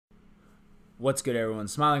What's good, everyone?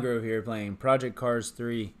 Smiling Grove here playing Project Cars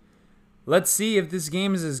 3. Let's see if this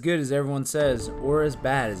game is as good as everyone says or as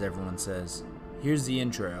bad as everyone says. Here's the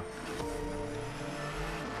intro.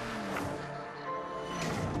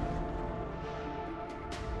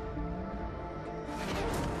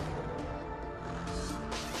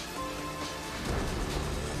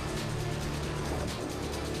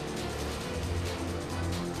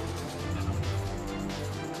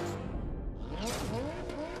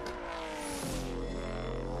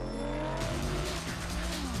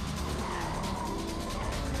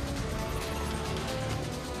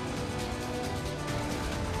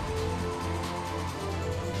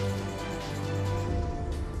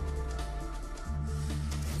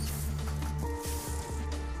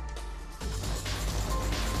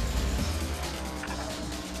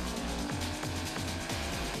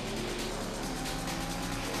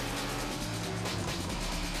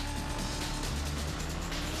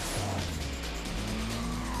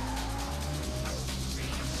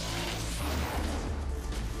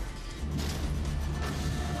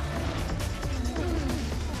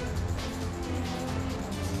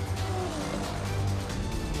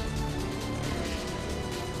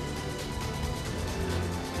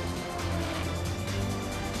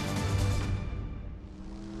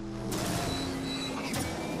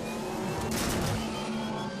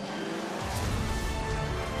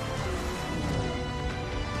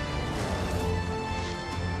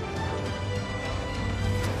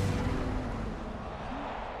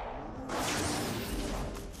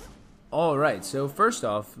 Alright, so first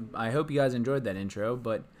off, I hope you guys enjoyed that intro,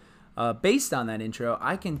 but based on that intro,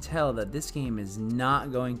 I can tell that this game is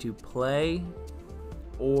not going to play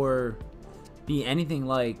or be anything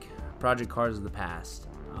like Project Cars of the past.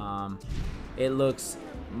 It looks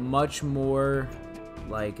much more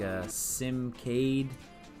like a Simcade,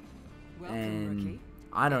 and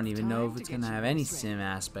I don't even know if it's going to have any sim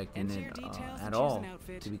aspect in it at all,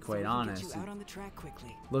 to be quite honest.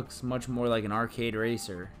 It looks much more like an arcade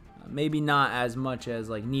racer. Maybe not as much as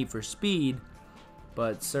like Need for Speed,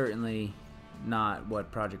 but certainly not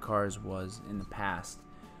what Project Cars was in the past.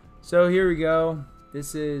 So here we go.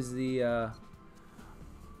 This is the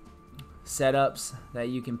setups that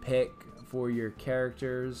you can pick for your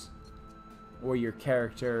characters or your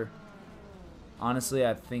character. Honestly,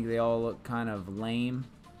 I think they all look kind of lame.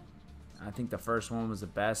 I think the first one was the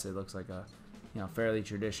best. It looks like a fairly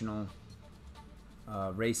traditional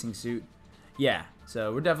racing suit. Yeah,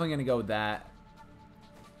 so we're definitely going to go with that.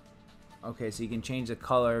 Okay, so you can change the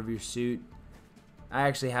color of your suit. I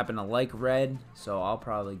actually happen to like red, so I'll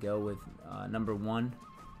probably go with number 1.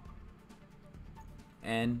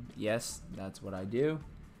 And yes, that's what I do.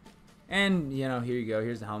 And, here you go.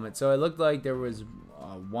 Here's the helmet. So it looked like there was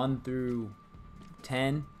 1 through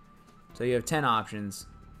 10. So you have 10 options.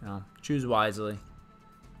 Choose wisely.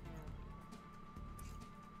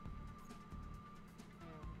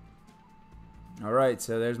 Alright,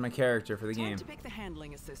 so there's my character for the game. Time to pick the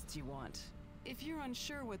handling assists you want. If you're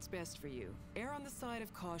unsure what's best for you, err on the side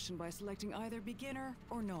of caution by selecting either beginner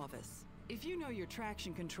or novice. If you know your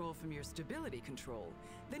traction control from your stability control,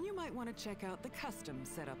 then you might want to check out the custom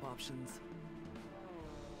setup options.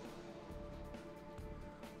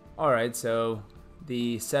 Alright, so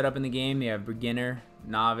the setup in the game, you have beginner,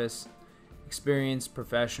 novice, experienced,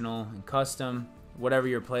 professional, and custom. Whatever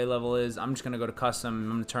your play level is, I'm just going to go to custom. I'm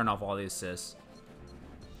going to turn off all the assists.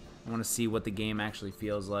 I want to see what the game actually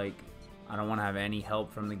feels like. I don't want to have any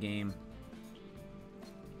help from the game.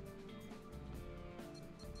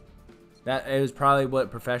 That is probably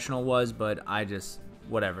what professional was, but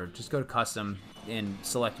whatever. Just go to custom and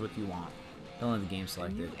select what you want. Don't let the game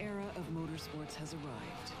select it. A new era of motorsports has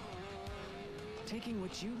arrived, taking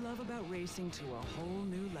what you love about racing to a whole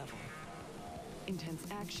new level. Intense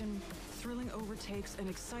action, thrilling overtakes, and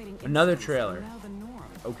exciting Another incidents trailer. are now the norm,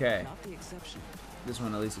 Okay. not the exception. This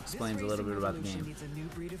one at least explains a little bit about the game. Needs a new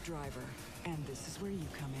breed of driver, and this is where you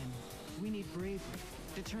come in. We need bravery,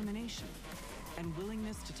 determination, and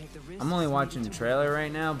willingness to take the risks. I'm only watching the trailer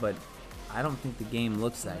right now, but I don't think the game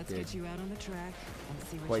looks that good. Get you out on the track and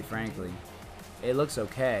see what Quite frankly, it looks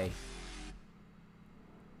okay.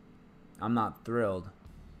 I'm not thrilled.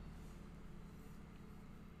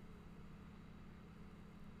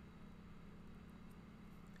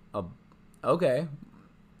 Okay.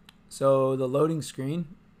 So the loading screen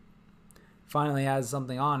finally has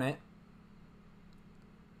something on it.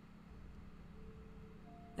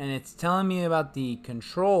 And it's telling me about the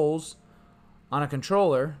controls on a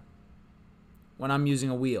controller when I'm using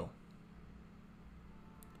a wheel.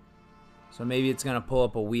 So maybe it's going to pull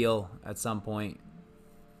up a wheel at some point.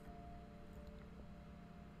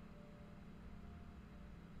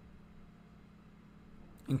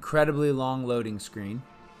 Incredibly long loading screen.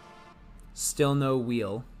 Still no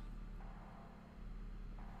wheel.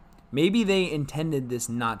 Maybe they intended this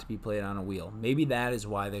not to be played on a wheel. Maybe that is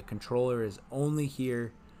why the controller is only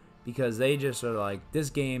here, because they just are like, this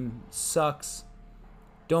game sucks.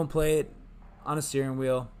 Don't play it on a steering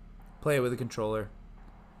wheel. Play it with a controller.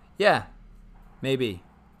 Yeah, maybe.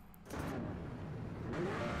 Here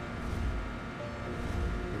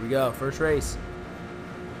we go, first race.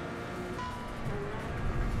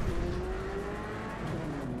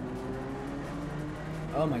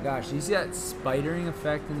 Oh my gosh, do you see that spidering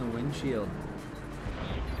effect in the windshield?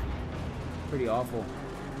 Pretty awful.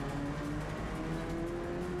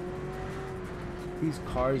 These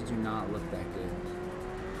cars do not look that good.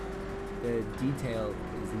 The detail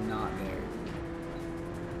is not there.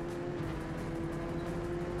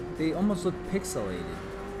 They almost look pixelated.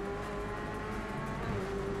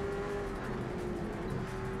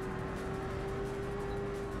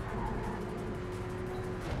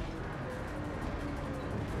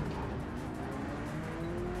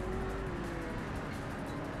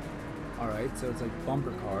 Alright, so it's like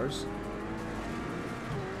bumper cars.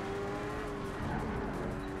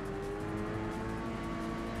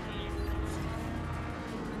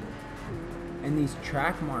 And these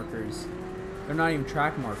track markers, they're not even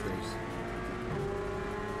track markers.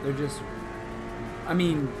 They're just, I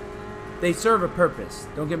mean, they serve a purpose.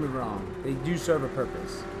 Don't get me wrong. They do serve a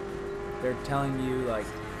purpose. They're telling you, like,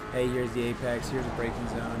 hey, here's the apex, here's a braking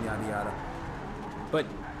zone, yada yada. But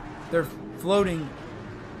they're floating,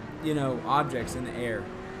 you know, objects in the air.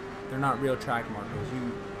 They're not real track markers.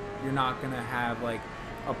 You're not gonna have like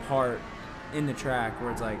a part in the track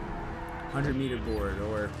where it's like 100-meter board,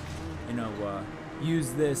 or you know,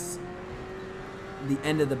 use this the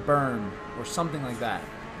end of the berm or something like that.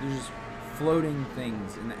 They're just floating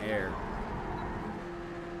things in the air.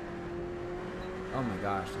 Oh my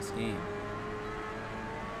gosh, this game.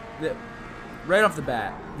 Right off the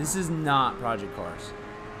bat, this is not Project Cars.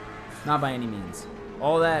 Not by any means.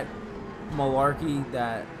 All that malarkey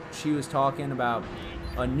that she was talking about,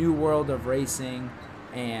 a new world of racing,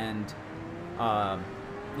 and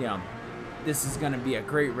you know, this is gonna be a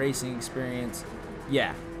great racing experience.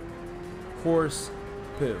 Yeah, horse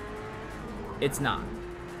poo. It's not.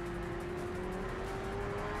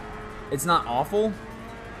 It's not awful.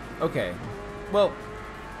 Okay, well,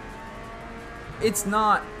 it's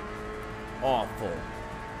not awful,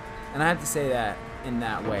 and I have to say that in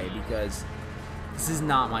that way because this is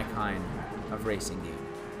not my kind of racing game.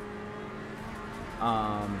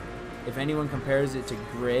 If anyone compares it to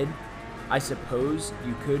Grid, I suppose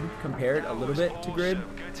you could compare it a little bit to Grid,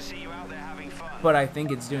 but I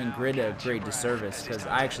think it's doing Grid a great disservice because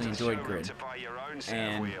I actually enjoyed Grid,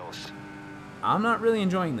 and I'm not really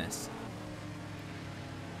enjoying this.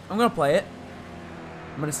 I'm gonna play it.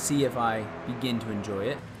 I'm gonna see if I begin to enjoy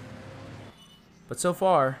it, but so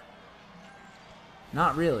far,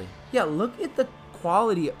 not really. Yeah, look at the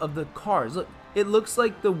quality of the cars. Look, it looks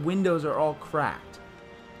like the windows are all cracked.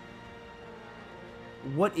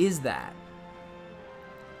 What is that?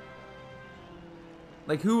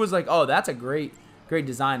 Like, who was like, oh, that's a great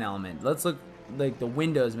design element. Let's look, like the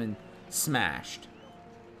window's been smashed.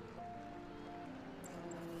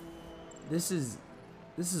 This is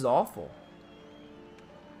awful.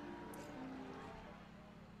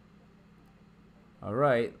 All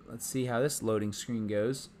right, let's see how this loading screen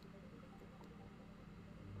goes.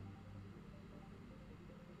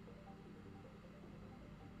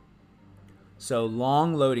 So,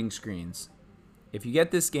 long loading screens. If you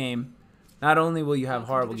get this game, not only will you have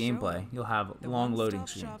horrible gameplay, you'll have long loading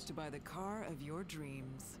screens. Shop to buy the car of your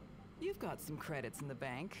dreams. You've got some credits in the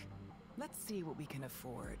bank. Let's see what we can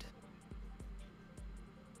afford.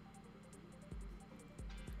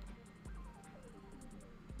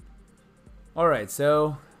 Alright,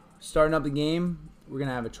 so starting up the game, we're going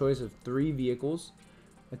to have a choice of 3 vehicles.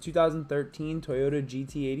 A 2013 Toyota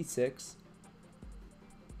GT86.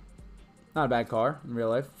 Not a bad car in real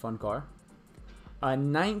life, fun car. A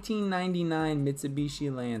 1999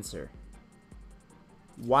 Mitsubishi Lancer.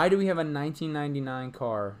 Why do we have a 1999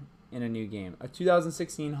 car in a new game? A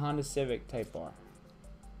 2016 Honda Civic Type R.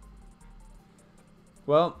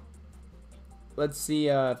 Well, let's see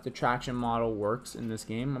if the traction model works in this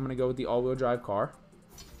game. I'm going to go with the all-wheel drive car.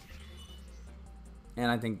 And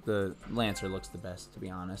I think the Lancer looks the best, to be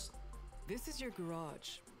honest. This is your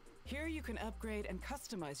garage. Here you can upgrade and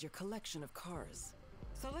customize your collection of cars.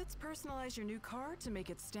 So let's personalize your new car to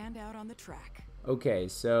make it stand out on the track. Okay,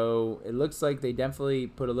 so it looks like they definitely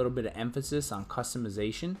put a little bit of emphasis on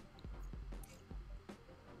customization.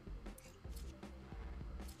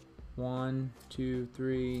 1, 2,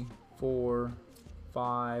 3, 4,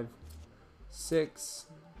 5, 6.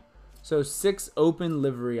 So 6 open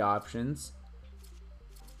livery options.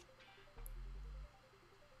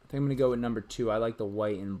 I think I'm going to go with number 2. I like the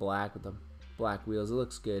white and black with the black wheels. It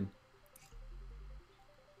looks good.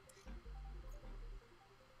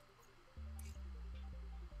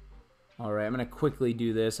 Alright, I'm going to quickly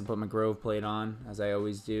do this and put my Grove plate on, as I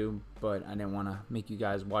always do. But I didn't want to make you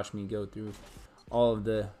guys watch me go through all of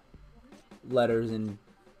the letters and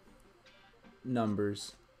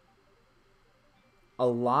numbers. A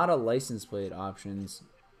lot of license plate options.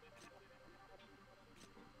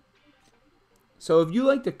 So if you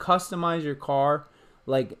like to customize your car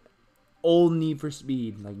like old Need for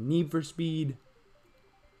Speed, like Need for Speed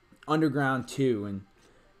Underground 2 and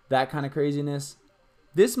that kind of craziness,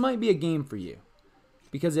 this might be a game for you,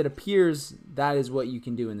 because it appears that is what you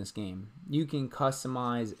can do in this game. You can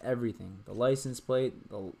customize everything. The license plate,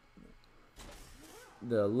 the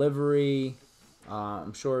livery,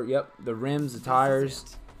 I'm sure, yep, the rims, the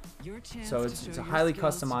tires. So it's a highly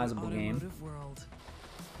customizable game.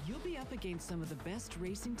 You'll be up against some of the best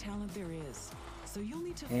racing talent there is, so you'll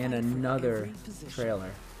need to and fight for another every position.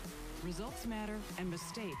 trailer. Results matter, and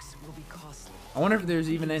mistakes will be costly. I wonder if there's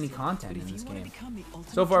even any content in this game.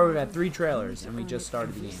 So far we've had 3 trailers and we just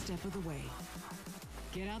started the game. Step of the way.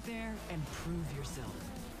 Get out there and prove yourself.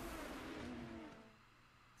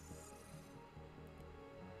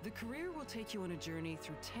 The career will take you on a journey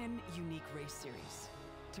through 10 unique race series.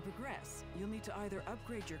 To progress, you'll need to either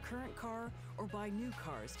upgrade your current car or buy new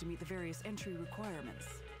cars to meet the various entry requirements.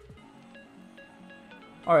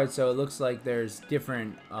 Alright, so it looks like there's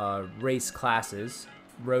different race classes.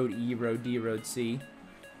 Road E, Road D, Road C.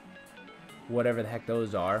 Whatever the heck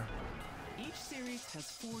those are. Each series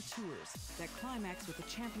has 4 tours that climax with a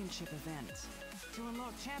championship event. To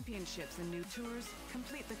unlock championships and new tours,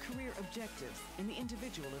 complete the career objectives in the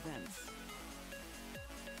individual events.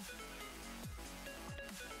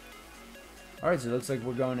 Alright, so it looks like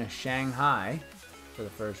we're going to Shanghai for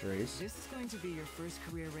the first race. This is going to be your first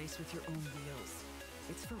career race with your own wheels.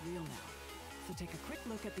 It's for real now. So take a quick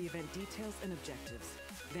look at the event details and objectives,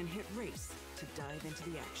 then hit race to dive into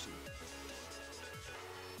the action.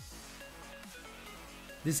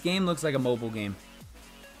 This game looks like a mobile game.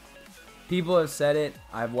 People have said it.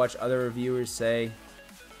 I've watched other reviewers say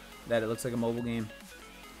that it looks like a mobile game.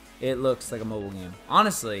 It looks like a mobile game.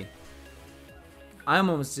 Honestly, I'm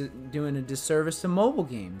almost doing a disservice to mobile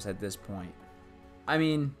games at this point. I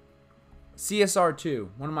mean, CSR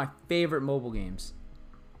 2, one of my favorite mobile games,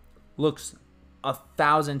 looks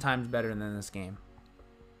 1,000 times better than this game.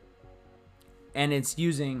 And it's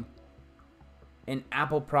using an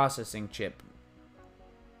Apple processing chip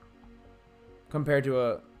compared to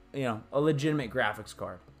a legitimate graphics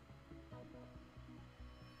card.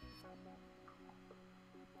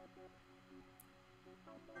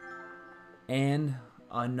 And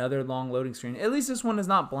another long loading screen. At least this one is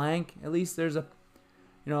not blank. At least there's a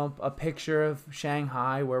picture of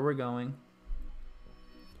Shanghai, where we're going.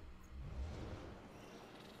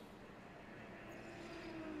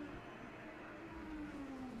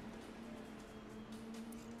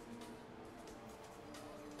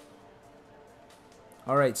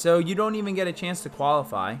 Alright, so you don't even get a chance to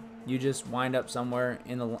qualify. You just wind up somewhere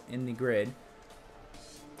in the grid.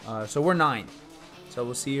 So we're 9. So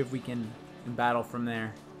we'll see if we can battle from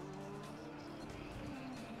there.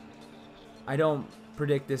 I don't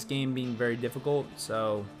predict this game being very difficult,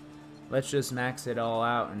 so let's just max it all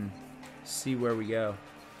out and see where we go.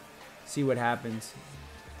 See what happens.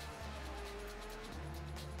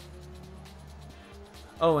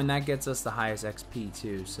 Oh, and that gets us the highest XP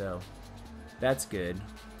too, so that's good.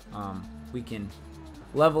 We can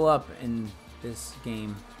level up in this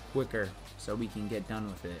game quicker so we can get done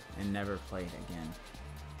with it and never play it again.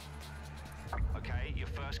 Okay, your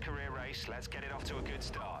first career race. Let's get it off to a good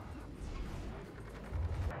start.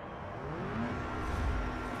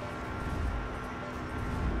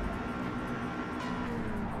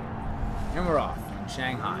 And we're off in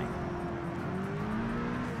Shanghai.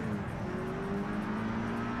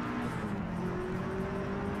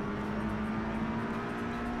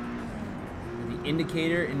 The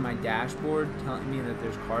indicator in my dashboard telling me that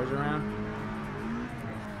there's cars around.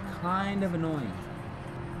 Kind of annoying.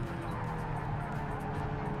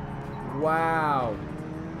 Wow.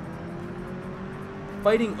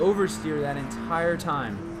 Fighting oversteer that entire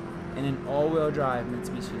time in an all-wheel drive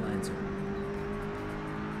Mitsubishi Lancer.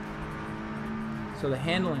 So the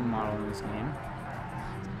handling model in this game,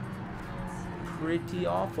 pretty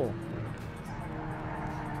awful.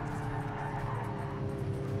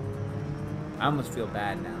 I almost feel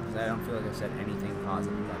bad now because I don't feel like I've said anything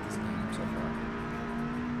positive about this game so far.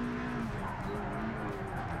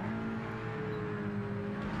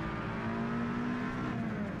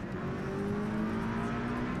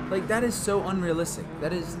 Like, that is so unrealistic.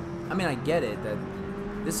 That is, I mean, I get it that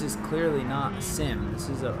this is clearly not a sim. This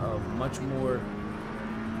is a much more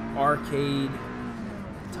arcade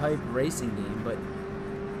type racing game, but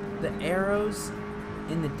the arrows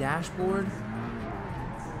in the dashboard,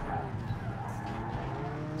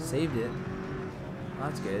 saved it. Well,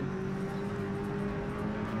 that's good.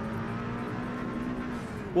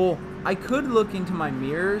 Well, I could look into my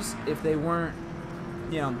mirrors if they weren't,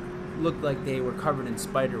 you know, looked like they were covered in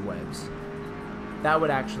spider webs. That would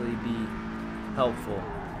actually be helpful.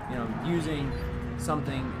 You know, using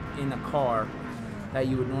something in a car that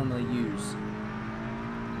you would normally use.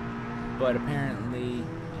 But apparently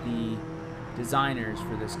the designers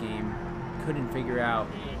for this game couldn't figure out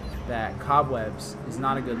that cobwebs is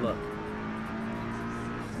not a good look.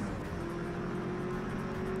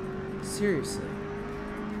 Seriously.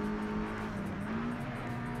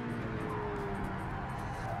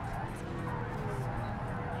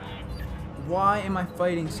 Why am I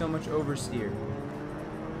fighting so much oversteer?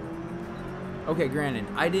 Okay, granted,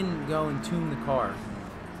 I didn't go and tune the car,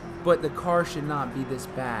 but the car should not be this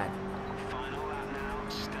bad. Final lap now.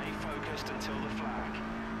 Stay focused until the flag.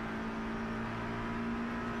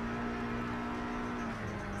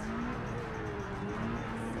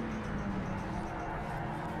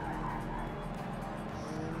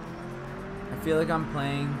 I feel like I'm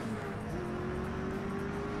playing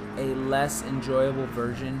a less enjoyable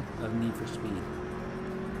version of Need for Speed.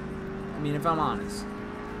 I mean, if I'm honest.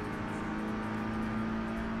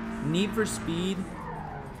 Need for Speed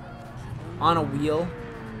on a wheel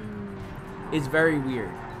is very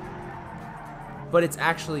weird, but it's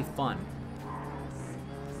actually fun.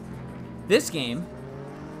 This game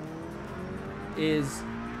is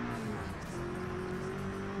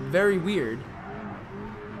very weird,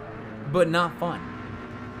 but not fun.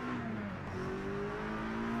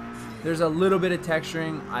 There's a little bit of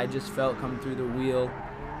texturing I just felt come through the wheel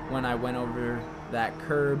when I went over that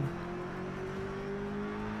curb.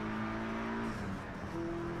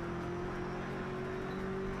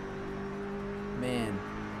 Man,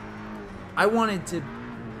 I wanted to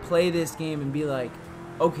play this game and be like,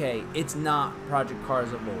 okay, it's not Project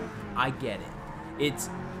Cars of old. I get it. It's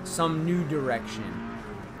some new direction.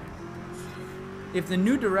 If the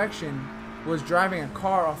new direction was driving a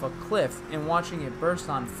car off a cliff and watching it burst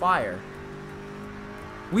on fire,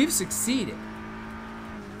 we've succeeded.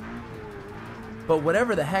 But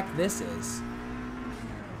whatever the heck this is,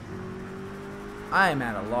 I am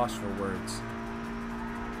at a loss for words.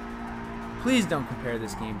 Please don't compare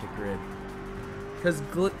this game to Grid, because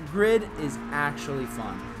Grid is actually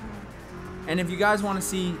fun. And if you guys want to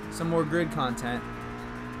see some more Grid content,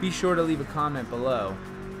 be sure to leave a comment below,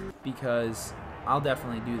 because I'll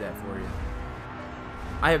definitely do that for you.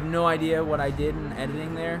 I have no idea what I did in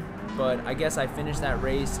editing there, but I guess I finished that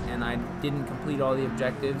race and I didn't complete all the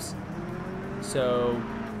objectives. So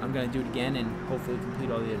I'm going to do it again and hopefully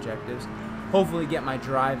complete all the objectives. Hopefully get my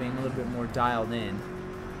driving a little bit more dialed in.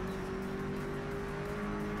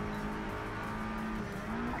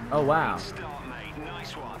 Oh wow. Start, mate.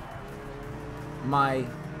 Nice one. My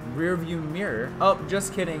rear view mirror. Oh,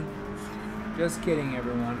 just kidding. Just kidding,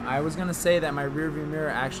 everyone. I was going to say that my rear view mirror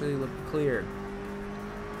actually looked clear,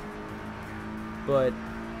 but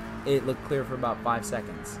it looked clear for about 5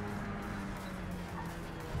 seconds.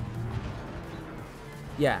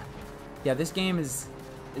 Yeah, this game is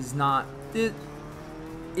not.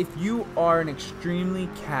 If you are an extremely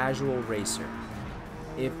casual racer,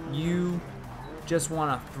 if you just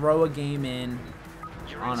want to throw a game in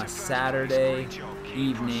on a Saturday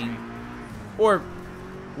evening or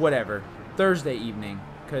whatever, Thursday evening,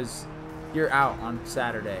 because you're out on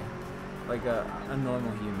Saturday like a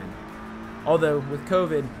normal human. Although with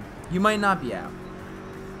COVID, you might not be out.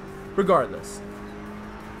 Regardless,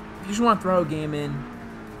 if you just want to throw a game in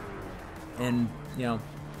and, you know,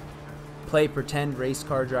 play pretend race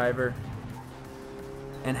car driver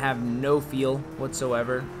and have no feel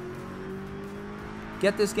whatsoever,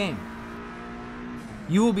 get this game.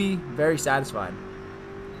 You will be very satisfied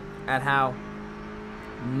at how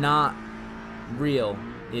not real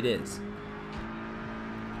it is.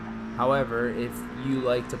 However, if you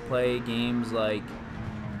like to play games like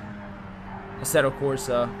Assetto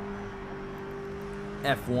Corsa,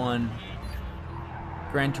 F1,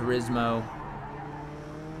 Gran Turismo,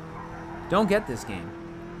 don't get this game.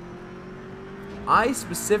 I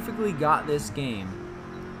specifically got this game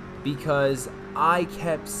because I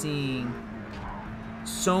kept seeing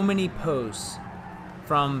so many posts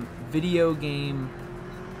from video game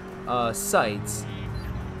sites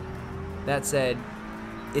that said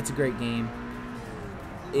it's a great game,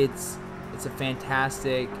 it's a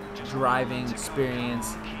fantastic driving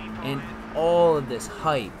experience, and all of this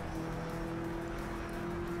hype.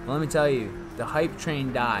 Well, let me tell you, the hype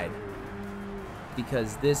train died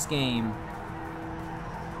because this game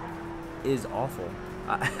is awful.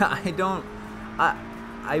 I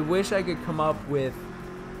wish I could come up with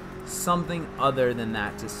something other than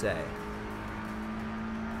that to say.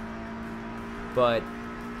 But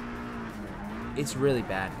it's really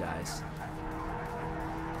bad, guys.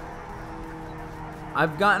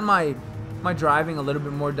 I've gotten my driving a little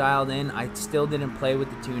bit more dialed in. I still didn't play with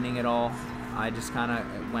the tuning at all. I just kind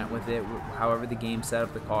of went with it, however the game set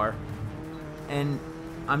up the car. And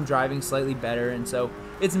I'm driving slightly better, and so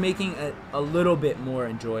it's making it a little bit more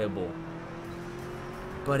enjoyable.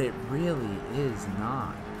 But it really is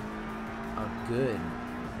not a good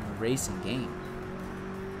racing game.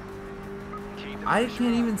 I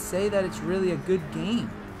can't even say that it's really a good game.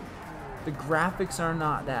 The graphics are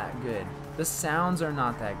not that good. The sounds are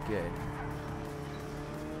not that good.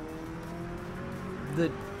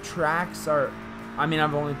 The tracks are, I mean,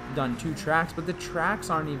 I've only done 2 tracks, but the tracks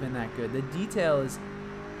aren't even that good. The detail is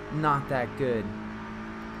not that good.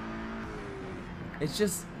 It's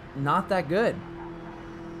just not that good.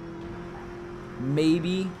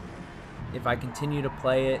 Maybe if I continue to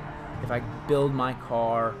play it, if I build my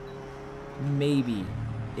car, maybe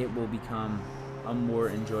it will become a more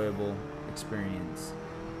enjoyable experience.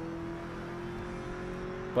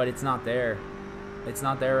 But it's not there. It's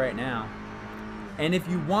not there right now. And if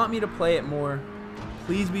you want me to play it more,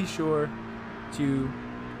 please be sure to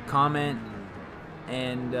comment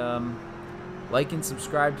and like and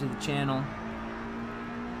subscribe to the channel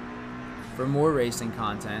for more racing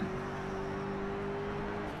content.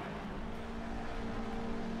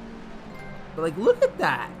 But like, look at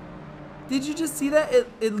that. Did you just see that?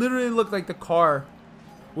 It literally looked like the car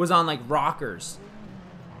was on like rockers.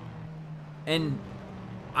 And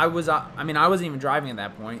I mean, I wasn't even driving at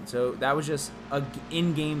that point, so that was just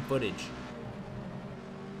in-game footage.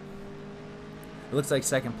 It looks like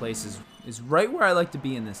second place is right where I like to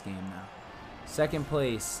be in this game now. Second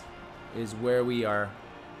place is where we are,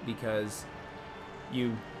 because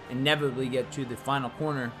you inevitably get to the final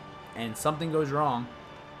corner and something goes wrong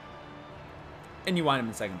and you wind up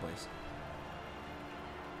in second place.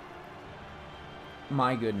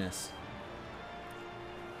 My goodness.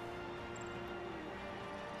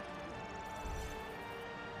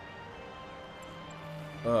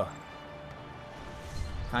 Ugh.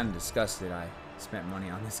 Kind of disgusted I spent money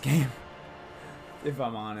on this game, if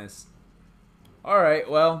I'm honest. Alright,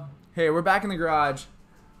 well, hey, we're back in the garage.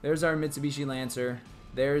 There's our Mitsubishi Lancer.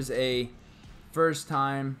 There's a first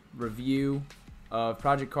time review of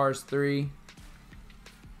Project Cars 3.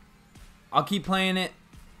 I'll keep playing it.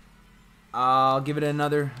 I'll give it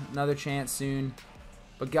another chance soon.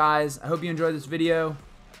 But guys, I hope you enjoyed this video.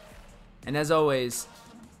 And as always,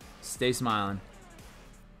 stay smiling.